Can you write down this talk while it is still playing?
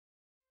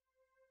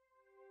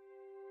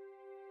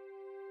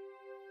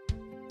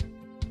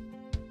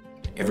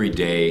Every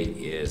day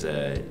is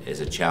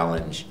a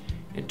challenge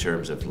in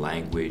terms of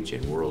language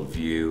and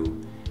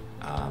worldview.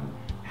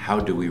 How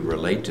do we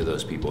relate to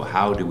those people?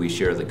 How do we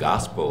share the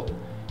gospel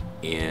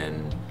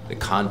in the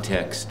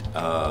context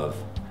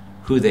of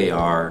who they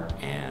are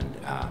and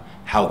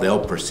how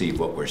they'll perceive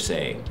what we're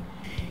saying?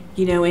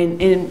 You know,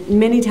 and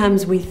many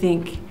times we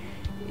think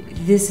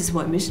this is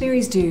what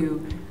missionaries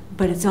do,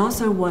 but it's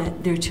also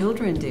what their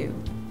children do.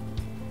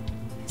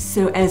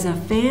 So as a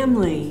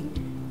family,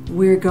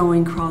 we're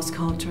going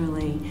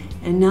cross-culturally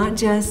and not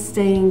just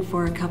staying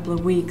for a couple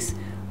of weeks.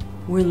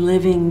 We're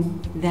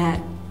living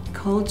that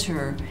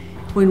culture.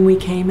 When we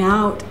came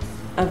out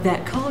of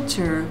that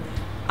culture,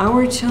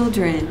 our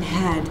children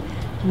had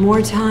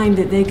more time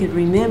that they could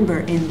remember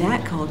in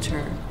that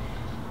culture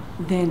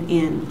than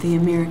in the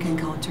American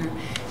culture.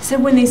 So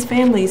when these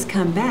families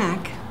come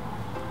back,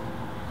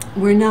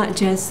 we're not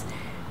just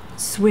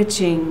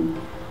switching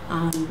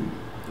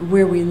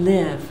where we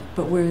live,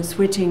 but we're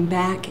switching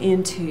back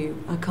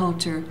into a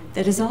culture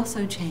that has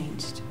also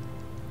changed.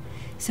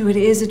 So it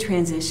is a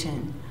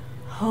transition.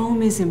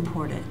 Home is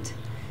important.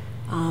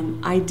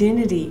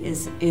 Identity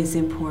is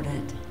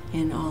important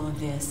in all of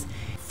this.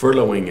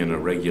 Furloughing in a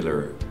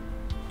regular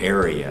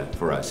area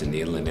for us in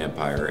the Inland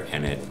Empire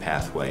and at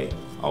Pathway,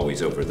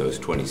 always over those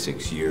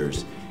 26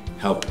 years,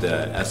 helped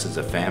us as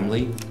a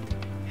family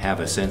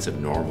have a sense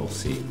of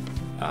normalcy.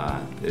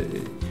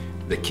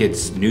 The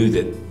kids knew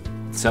that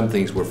some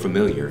things were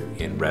familiar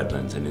in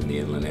Redlands and in the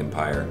Inland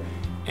Empire,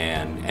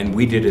 and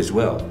we did as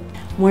well.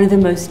 One of the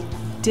most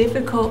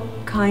difficult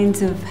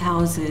kinds of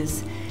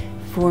houses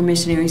for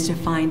missionaries to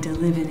find to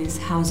live in is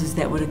houses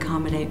that would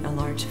accommodate a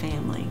large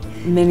family.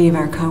 Many of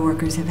our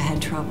co-workers have had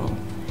trouble.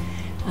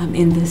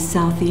 In the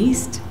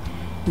Southeast,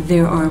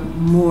 there are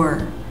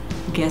more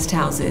guest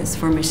houses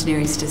for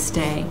missionaries to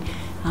stay.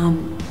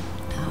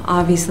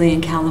 Obviously in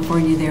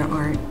California there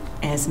aren't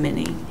as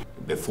many.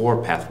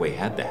 Before Pathway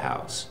had the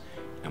house,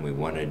 and we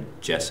wanted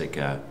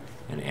Jessica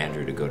and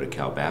Andrew to go to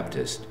Cal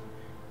Baptist,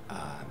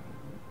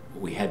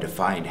 we had to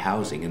find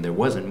housing, and there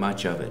wasn't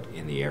much of it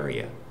in the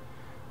area.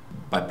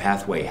 By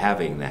Pathway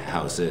having the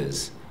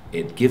houses,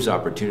 it gives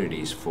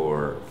opportunities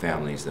for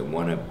families that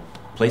want to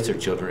place their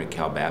children at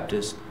Cal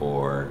Baptist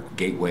or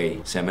Gateway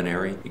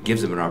Seminary. It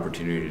gives them an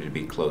opportunity to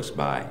be close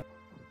by.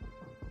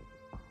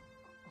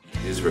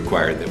 It is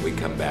required that we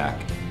come back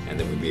and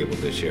that we be able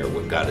to share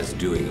what God is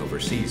doing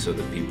overseas so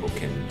that people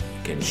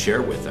can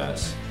share with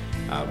us,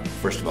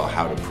 first of all,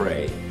 how to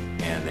pray,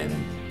 and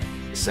then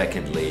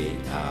secondly,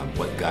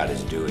 what God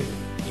is doing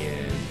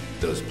in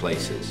those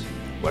places,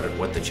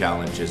 what the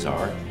challenges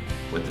are,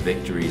 what the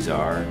victories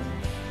are,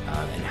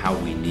 and how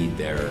we need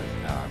their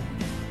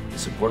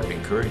support and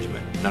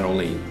encouragement, not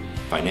only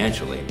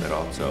financially, but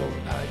also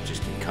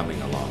just in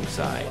coming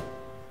alongside.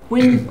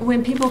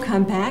 When people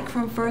come back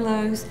from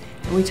furloughs,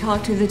 and we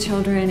talk to the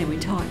children and we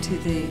talk to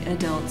the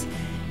adults,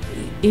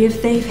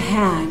 if they've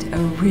had a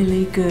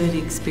really good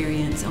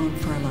experience on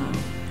furlough,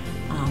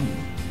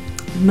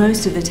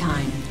 most of the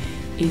time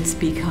it's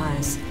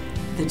because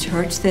the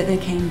church that they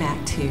came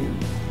back to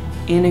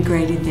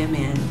integrated them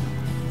in.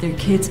 Their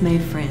kids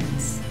made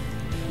friends.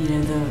 You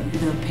know,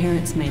 the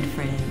parents made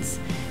friends.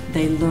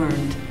 They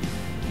learned,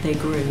 they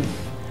grew,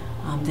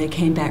 they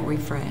came back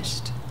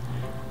refreshed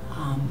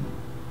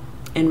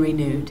and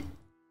renewed.